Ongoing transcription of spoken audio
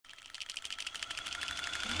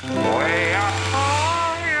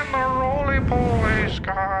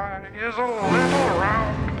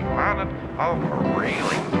of a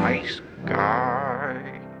really nice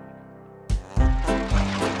guy.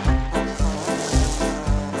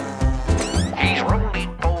 He's Rolie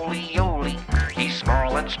Polie Olie. He's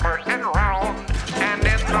small and smart and round. And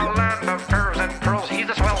in the land of curves and curls, he's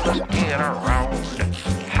the swellest kid around.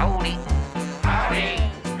 Howdy, howdy,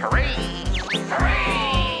 hooray,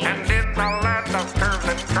 hooray. And in the land of curves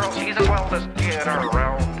and curls, he's the swellest kid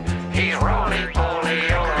around. He's Rolie Polie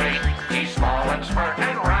Olie. He's small and smart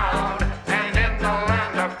and round. And in the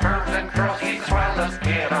land of curves and curls, he's the swellest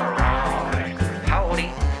kid around.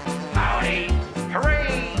 Howdy, howdy,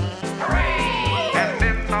 hooray, hooray. And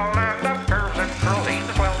in the land of curves and curls, he's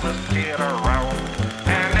the swellest kid around.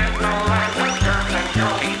 And in the land of curves and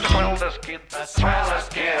curls, he's the swellest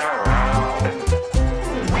kid around.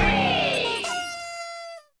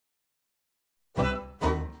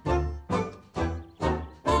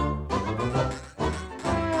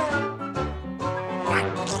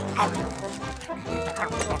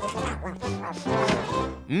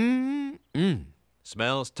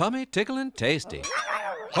 Smells tummy tickling tasty.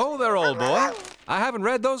 Ho there, old boy. I haven't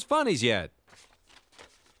read those funnies yet.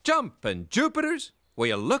 Jumpin' Jupiters, will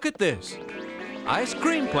you look at this? Ice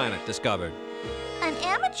cream planet discovered. An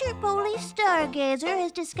amateur police stargazer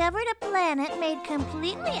has discovered a planet made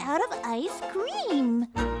completely out of ice cream.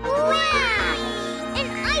 Wow! An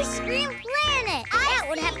ice cream planet! That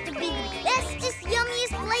would have to be the bestest,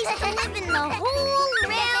 yummiest place to live in the whole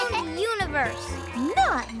round universe.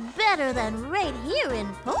 Not better than right here in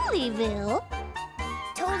Polieville.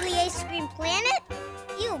 Totally ice cream planet?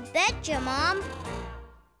 You betcha, Mom.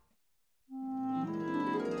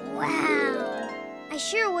 Wow. I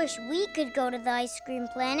sure wish we could go to the ice cream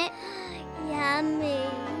planet. Yummy.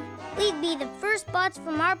 We'd be the first bots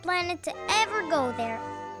from our planet to ever go there.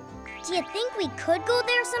 Do you think we could go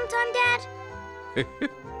there sometime, Dad?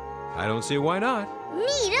 I don't see why not.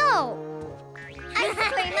 Neato! Ice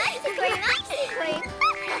cream, ice cream, ice cream.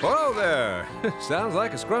 Whoa there. Sounds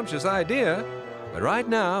like a scrumptious idea. But right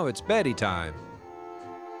now, it's beddy time.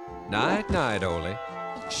 Night-night, Olie.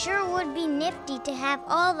 It sure would be nifty to have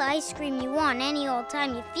all the ice cream you want any old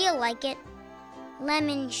time you feel like it.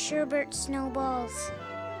 Lemon sherbet snowballs,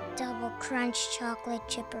 double crunch chocolate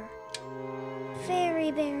chipper,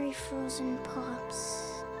 fairy berry frozen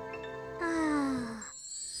pops. Ah.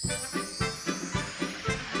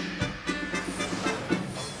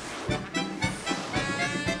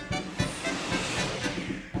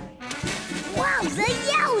 Wowza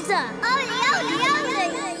yowza! Olie, olie, olie!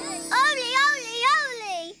 Olie, olie,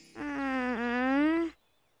 olie!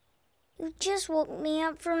 You just woke me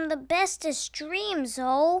up from the bestest dreams,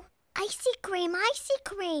 oh. Icy cream, icy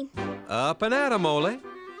cream. Up and at 'em, Olie.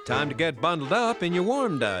 Time to get bundled up in your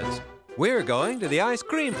warm duds. We're going to the ice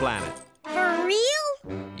cream planet. For real?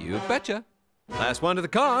 You betcha. Last one to the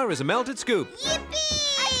car is a melted scoop.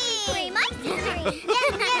 Yippee! Icy cream, icy cream.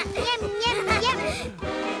 Yum, yum, yum, yum, yum.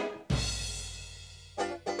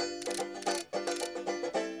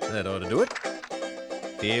 That ought to do it.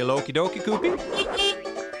 Feel okie dokie, Koopy?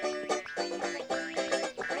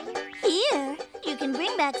 Here, you can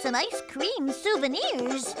bring back some ice cream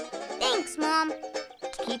souvenirs. Thanks, Mom.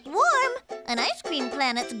 To keep warm, an ice cream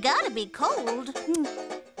planet's gotta be cold.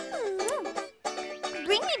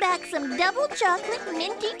 Bring me back some double chocolate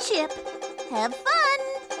minty chip. Have fun!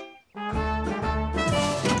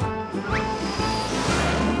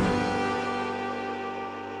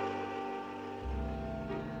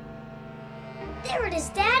 There it is,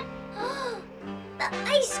 Dad. The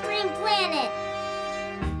ice cream planet.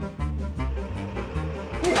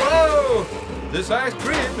 Whoa! This ice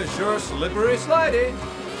cream is sure slippery slidey.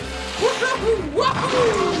 Woohoo!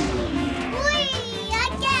 Woohoo! Whee!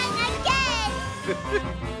 Again!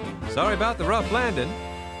 Sorry about the rough landing.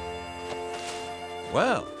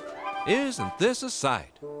 Well, isn't this a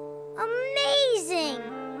sight? Amazing!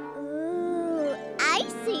 Ooh,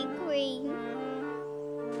 icy cream.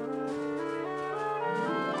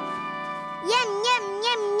 Yum, yum,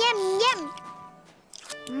 yum, yum, yum.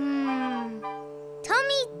 Mmm.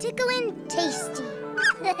 Tummy tickling tasty.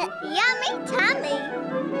 Yummy tummy.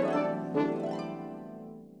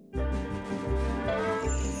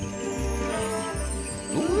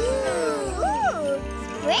 Ooh,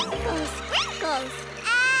 sprinkles, sprinkles.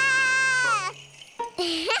 Ah!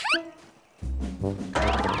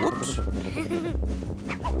 Whoops.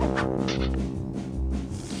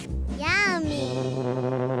 Yummy.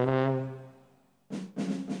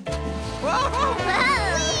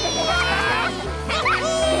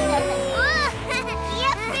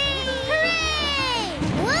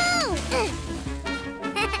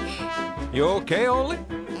 You okay, Olie?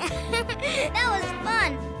 That was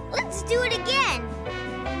fun. Let's do it again.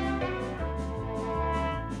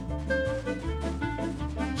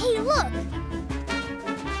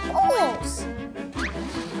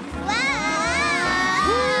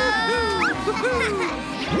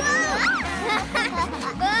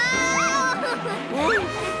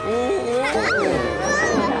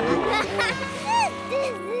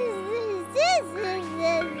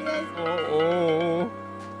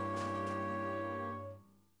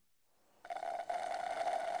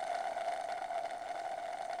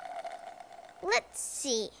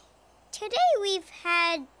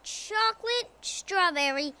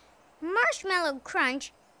 strawberry, marshmallow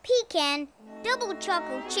crunch, pecan, double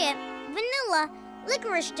chocolate chip, vanilla,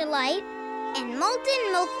 licorice delight, and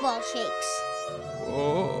molten milk ball shakes.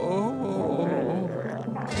 Oh.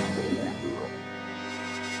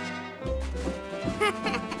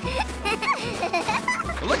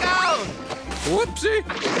 Look out! Whoopsie!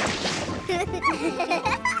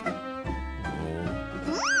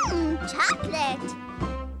 Chocolate.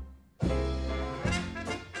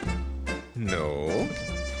 No.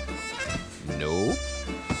 Nope.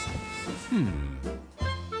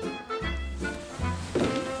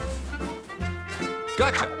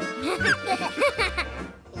 Gotcha!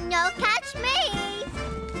 No catch me.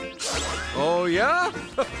 Oh, yeah?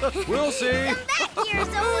 We'll see. Back here,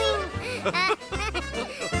 Zoe.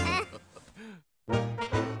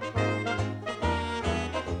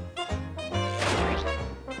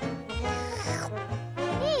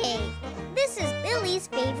 Hey, this is Billy's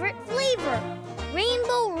favorite flavor,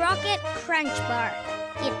 Rainbow Rocket Crunch Bar.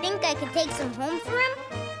 Do you think I could take some home for him?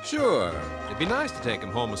 Sure. It'd be nice to take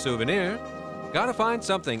him home a souvenir. Gotta find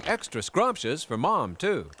something extra scrumptious for Mom,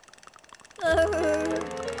 too.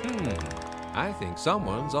 I think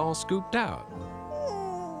someone's all scooped out.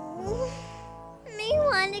 Me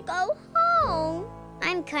want to go home.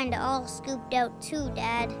 I'm kinda all scooped out too,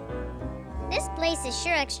 Dad. This place is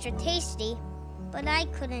sure extra tasty, but I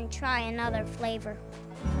couldn't try another flavor.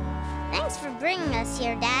 Thanks for bringing us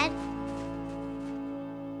here, Dad.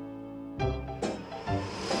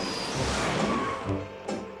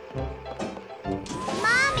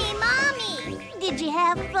 Mommy! Did you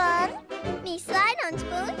have fun? Me slide on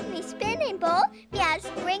spoon, me spinning bowl, me have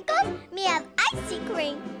sprinkles, me have icy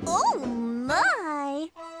cream. Oh my!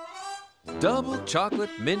 Double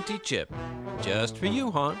chocolate minty chip. Just for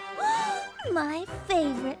you, hon. My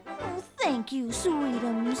favorite. Oh, thank you,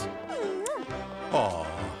 sweetums. Aw.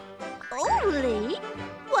 Olie?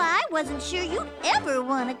 Why, I wasn't sure you'd ever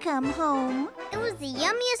want to come home. It was the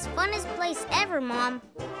yummiest, funnest place ever, Mom.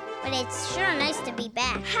 But it's sure nice to be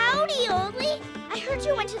back. Howdy, Olie. I heard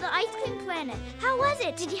you went to the ice cream planet. How was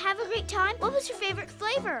it? Did you have a great time? What was your favorite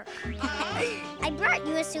flavor? I brought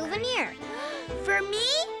you a souvenir. For me?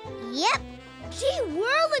 Yep. Gee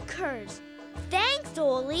whirlikers. Thanks,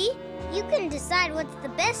 Olie. You can decide what's the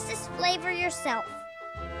bestest flavor yourself.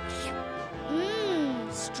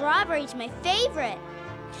 Strawberry's my favorite.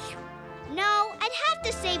 No, I'd have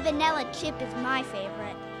to say vanilla chip is my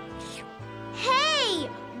favorite. Hey!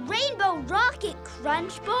 Rainbow Rocket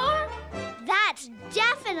Crunch Bar? That's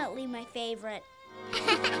definitely my favorite.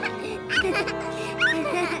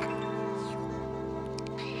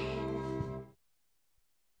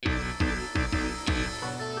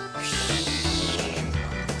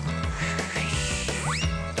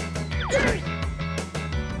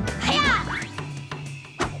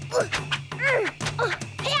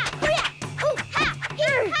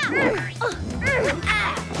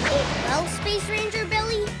 Well, Space Ranger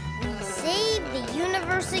Billy, we saved the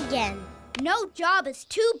universe again. No job is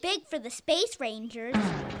too big for the Space Rangers.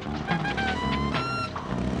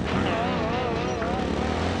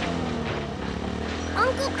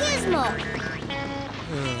 Uncle Gizmo.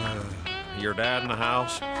 Your dad in the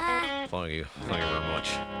house? Thank you. Thank you very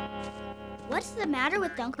much. What's the matter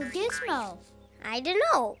with Uncle Gizmo? I don't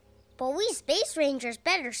know, but we Space Rangers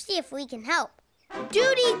better see if we can help.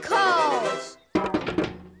 Duty calls!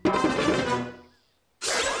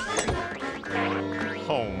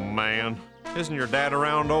 Oh, man. Isn't your dad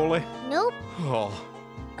around, Olie? Nope. Oh,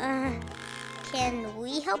 Can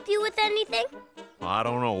we help you with anything? I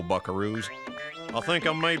don't know, buckaroos. I think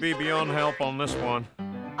I may be beyond help on this one.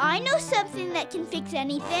 I know something that can fix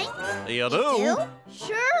anything. You do?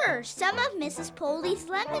 Sure, some of Mrs. Polie's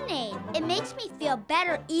lemonade. It makes me feel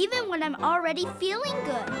better even when I'm already feeling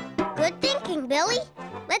good. Good thinking, Billy.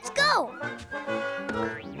 Let's go.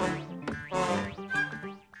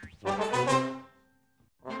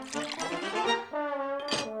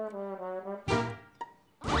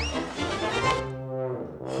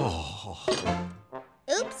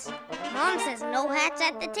 Oops. Mom says no hats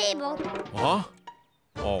at the table. Huh?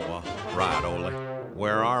 Oh, right, Olie.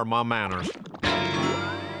 Where are my manners?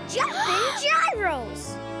 Jumping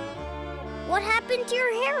gyros! What happened to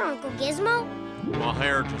your hair, Uncle Gizmo? My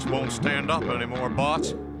hair just won't stand up anymore,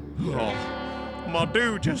 Bots. Oh, my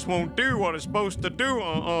do just won't do what it's supposed to do.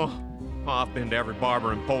 I've been to every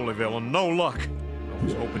barber in Polieville and no luck. I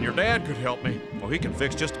was hoping your dad could help me. Well, he can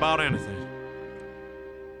fix just about anything.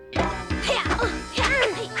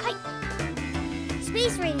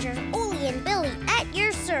 Space Rangers Olie and Billy at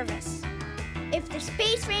your service. If the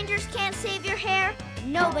Space Rangers can't save your hair,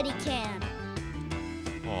 nobody can.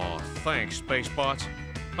 Oh, thanks, Space Bots.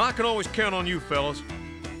 I can always count on you fellas.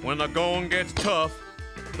 When the going gets tough,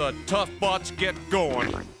 the tough butts get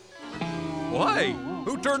going. Well, hey,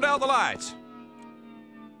 who turned out the lights?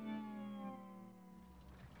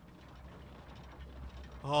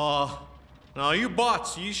 Now you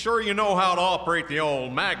bots, you sure you know how to operate the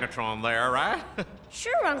old magnetron there, right?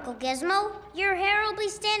 Sure, Uncle Gizmo. Your hair will be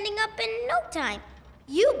standing up in no time.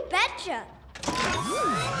 You betcha.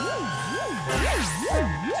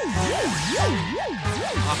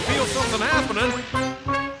 I feel something happening.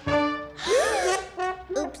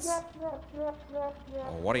 Oops.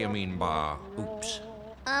 Oh, what do you mean by oops?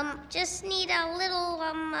 Just need a little,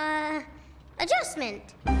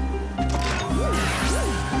 adjustment.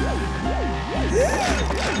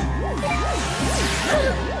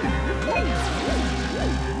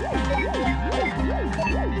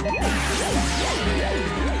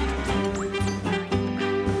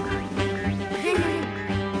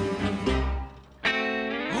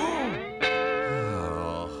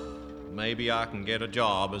 Maybe I can get a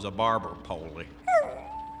job as a barber, Polie.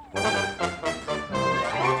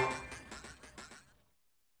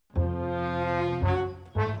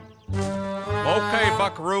 Okay,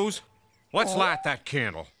 buckaroos, let's light that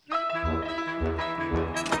candle.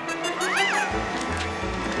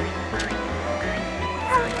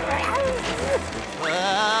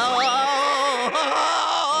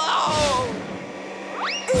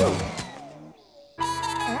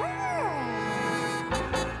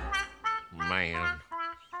 Man.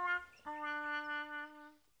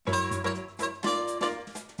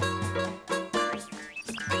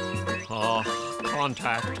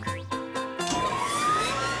 Contact.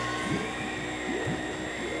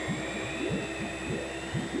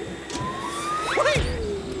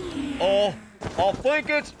 Oh, I think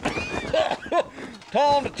it's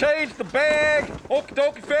time to change the bag. Okie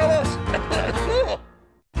dokie, fellas.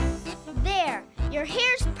 There, your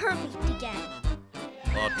hair's perfect again.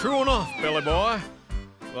 True enough, Billy boy.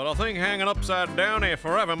 But I think hanging upside down here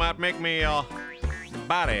forever might make me,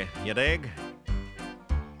 batty, you dig?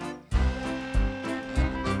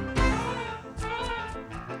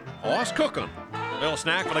 Oh, it's cooking. Little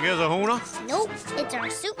snack for the Gizahuna? Nope, it's our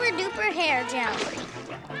super duper hair gel.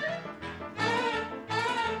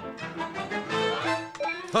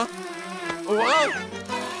 Huh? Whoa!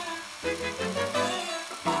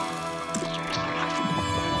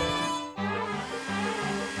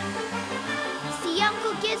 See,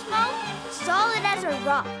 Uncle Gizmo? Solid as a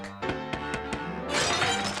rock.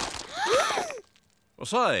 Well,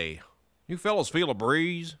 say, you fellas feel a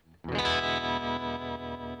breeze?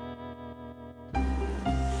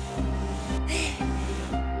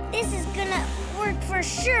 This is gonna work for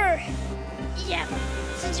sure. Yeah,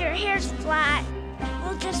 since your hair's flat,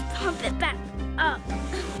 we'll just pump it back up.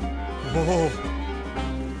 Whoa.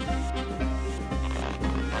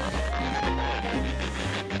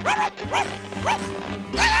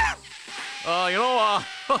 You know,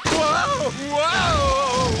 whoa!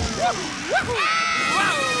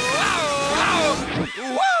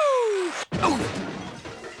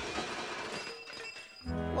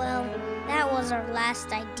 Well, that was our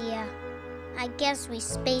last idea. I guess we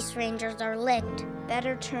Space Rangers are licked.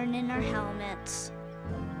 Better turn in our helmets.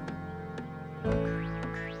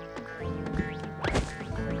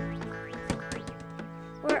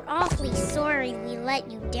 We're awfully sorry we let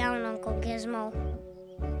you down, Uncle Gizmo.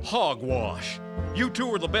 Hogwash. You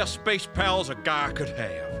two are the best space pals a guy could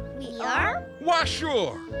have. We are? Why,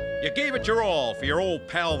 sure. You gave it your all for your old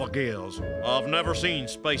pal the Giz. I've never seen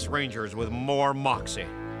Space Rangers with more moxie.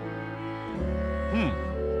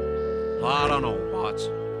 I don't know, bots.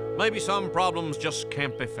 Maybe some problems just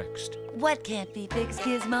can't be fixed. What can't be fixed,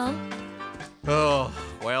 Gizmo? Oh,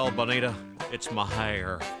 well, Bonita, it's my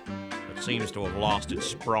hair. It seems to have lost its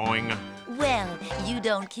sprung. Well, you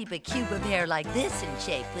don't keep a cube of hair like this in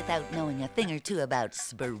shape without knowing a thing or two about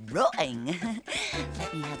sprung. Let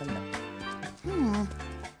me have a look.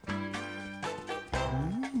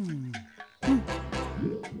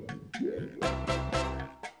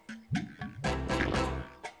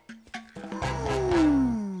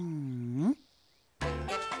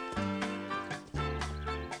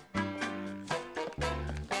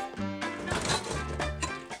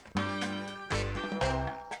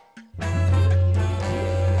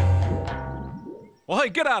 Well, hey,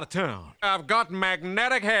 get out of town. I've got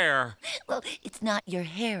magnetic hair. Well, it's not your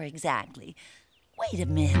hair exactly. Wait a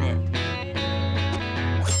minute.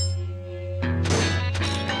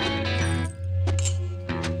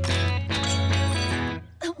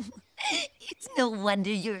 It's no wonder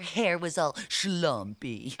your hair was all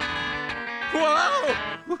schlumpy. Whoa!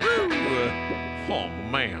 Woohoo! Oh,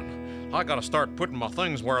 man. I gotta start putting my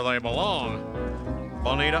things where they belong.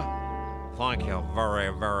 Bonita, thank you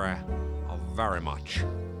very much.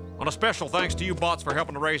 And a special thanks to you bots for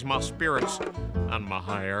helping to raise my spirits and my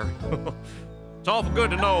hair. It's awful good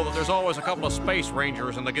to know that there's always a couple of space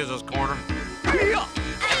rangers in the Gizz's corner.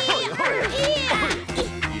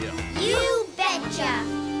 You betcha.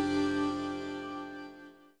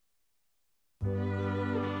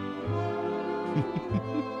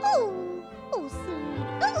 Oh, sweet.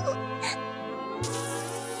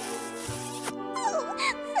 Oh,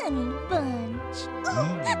 honey bunch.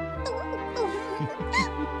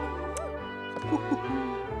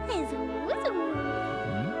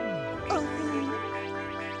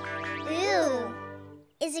 Ew.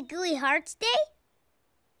 Is it Gooey Hearts Day?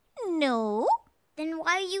 No. Then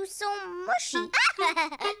why are you so mushy?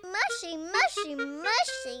 Mushy, mushy,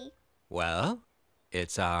 mushy. Well,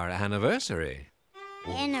 it's our anniversary.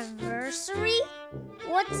 Anniversary?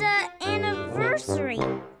 What's a anniversary?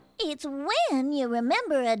 It's when you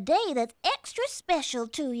remember a day that's extra special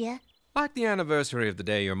to you. Like the anniversary of the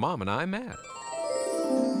day your mom and I met.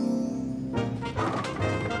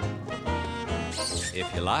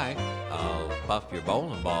 If you like, I'll puff your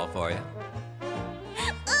bowling ball for you.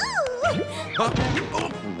 Huh?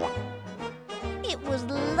 It was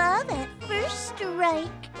love at first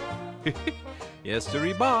strike. Yes,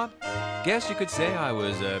 sirree, Bob. Guess you could say I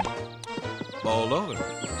was, bowled over.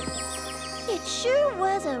 It sure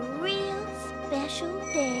was a real special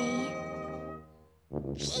day.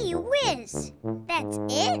 Gee whiz. That's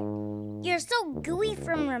it? You're so gooey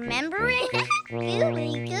from remembering?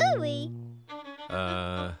 Gooey, gooey.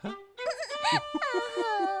 Uh-huh.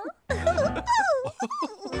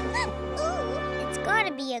 It's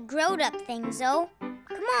gotta be a growed-up thing, Zoe.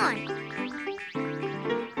 Come on.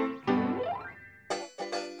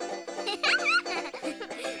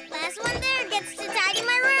 Last one there gets to tidy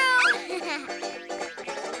my room.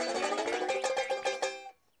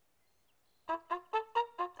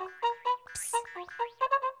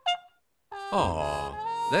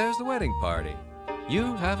 Aw, there's the wedding party.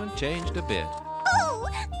 You haven't changed a bit. Oh,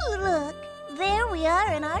 look. There we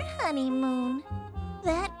are in our honeymoon.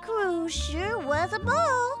 That cruise sure was a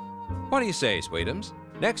ball. What do you say, Sweetums?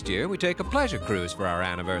 Next year, we take a pleasure cruise for our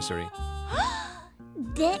anniversary.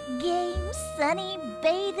 Deck games, sunny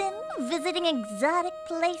bathing, visiting exotic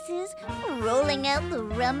places, rolling out the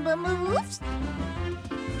rumba moves.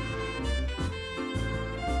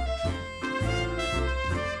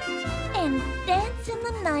 And dancing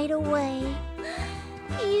the night away.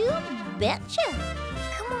 You betcha.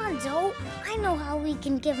 Come on, Zoe. I know how we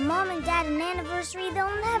can give Mom and Dad an anniversary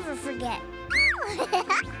they'll never forget.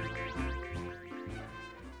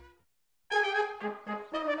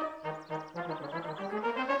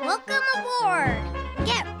 Welcome aboard.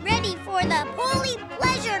 Get ready for the Polie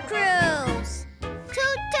Pleasure Cruise.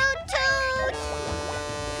 Toot, toot, toot.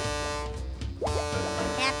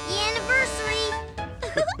 Happy anniversary.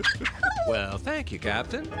 Well, thank you,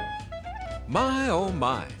 Captain. My, oh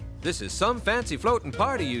my. This is some fancy floating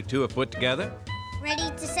party you two have put together.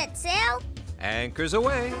 Ready to set sail? Anchors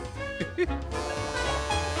away.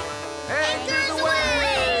 Anchors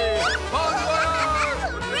away!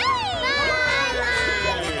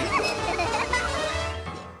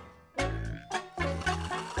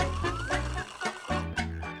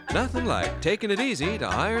 Nothing like taking it easy to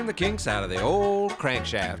iron the kinks out of the old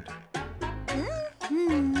crankshaft.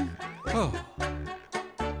 Oh,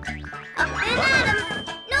 Up and at 'em!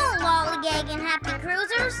 No lollygagging, happy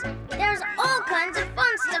cruisers. There's all kinds of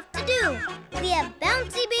fun stuff to do. We have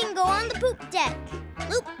bouncy bingo on the poop deck.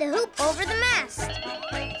 Loop the hoop over the mast.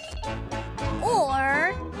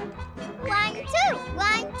 Or 1, 2,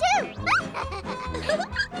 1, 2.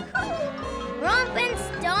 romp and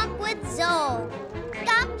stomp with Zoe.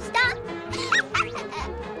 Stop, stop.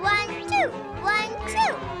 1, 2, 1, 2.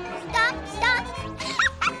 Stop, stop.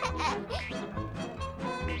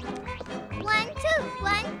 1, 2,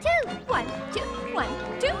 1, 2. 1, 2, 1,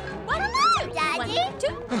 2, 1, 2, Daddy? 1, 2,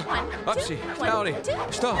 1, Upsy, Dowdy,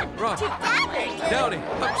 stop, rock. Daddy. Dowdy,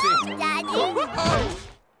 Upsy. Daddy. Oh.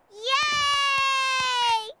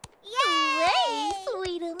 Yay! Yay!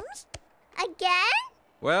 Sweetums. Again?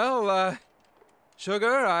 Well,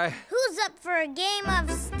 Sugar, Who's up for a game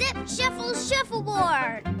of Step Shuffle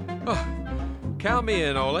Shuffleboard? Oh, count me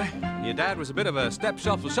in, Ole. Your dad was a bit of a step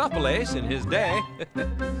shuffle shuffle ace in his day.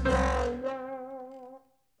 Ooh,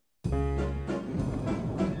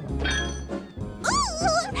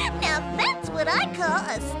 now that's what I call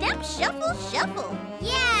a step shuffle shuffle.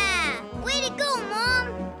 Yeah! Way to go,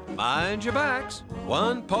 Mom! Mind your backs.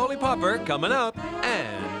 One Polly Popper coming up,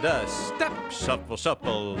 and a step shuffle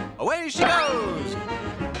shuffle. Away she goes.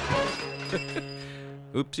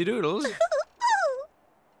 Oopsie doodles.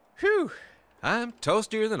 Whew, I'm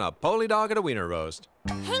toastier than a Polie dog at a wiener roast.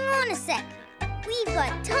 Hang on a sec. We've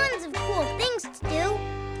got tons of cool things to do.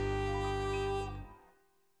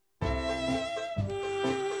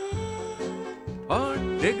 Oh,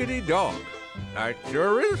 diggity dog. That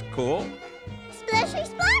sure is cool. Splashy,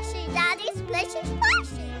 splashy, Daddy, splashy,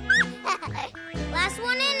 splashy. Last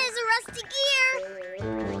one in is a rusty gear.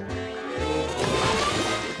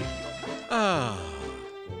 Ah,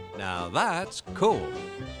 now that's cool.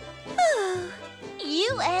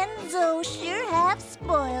 You and Zoe sure have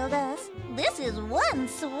spoiled us. This is one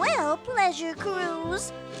swell pleasure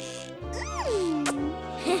cruise.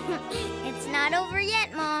 It's not over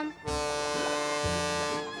yet, Mom.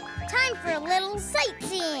 Time for a little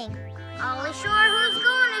sightseeing. All ashore, who's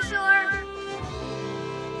going ashore?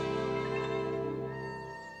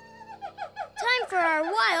 Time for our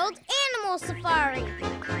wild animal safari.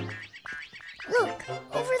 Look,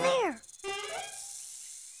 over there.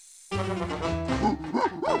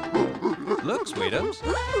 Look, Sweetums,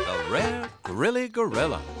 a rare grilly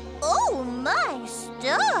gorilla. Oh, my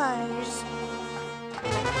stars.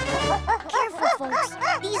 Careful, folks.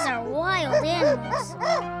 These are wild animals.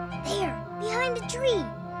 There, behind a tree.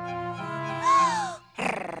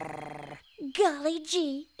 Golly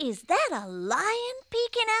gee, is that a lion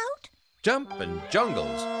peeking out? Jumpin'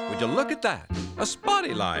 jungles, would you look at that? A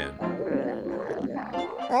spotty lion.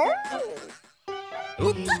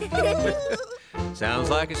 Oops. Sounds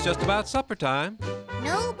like it's just about supper time.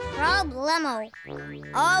 No problemo.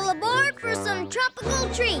 All aboard for some tropical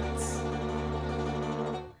treats.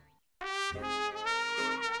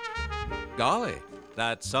 Golly,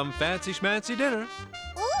 that's some fancy schmancy dinner.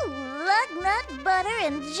 Ooh, lug nut butter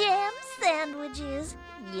and jam sandwiches.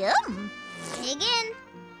 Yum. Dig in.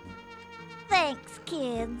 Thanks,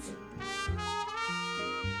 kids.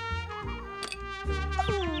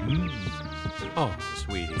 Oh,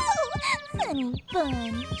 sweetie. Oh, honey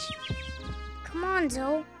bunch. Come on,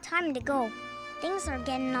 Zoe. Time to go. Things are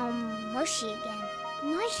getting all mushy again.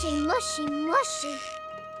 Mushy, mushy, mushy.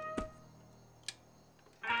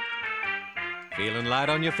 Feeling light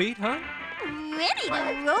on your feet, huh? Ready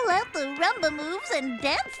to roll out the rumba moves and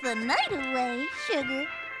dance the night away, sugar.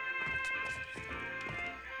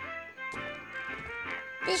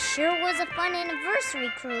 This sure was a fun anniversary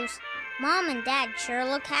cruise. Mom and Dad sure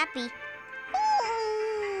look happy.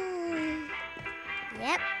 Ooh.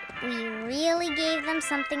 Yep, we really gave them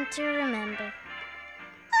something to remember.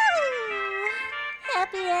 Ooh.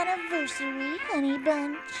 Happy anniversary, honey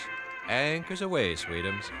bunch. Anchors away,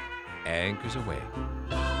 Sweetums. Anchors away.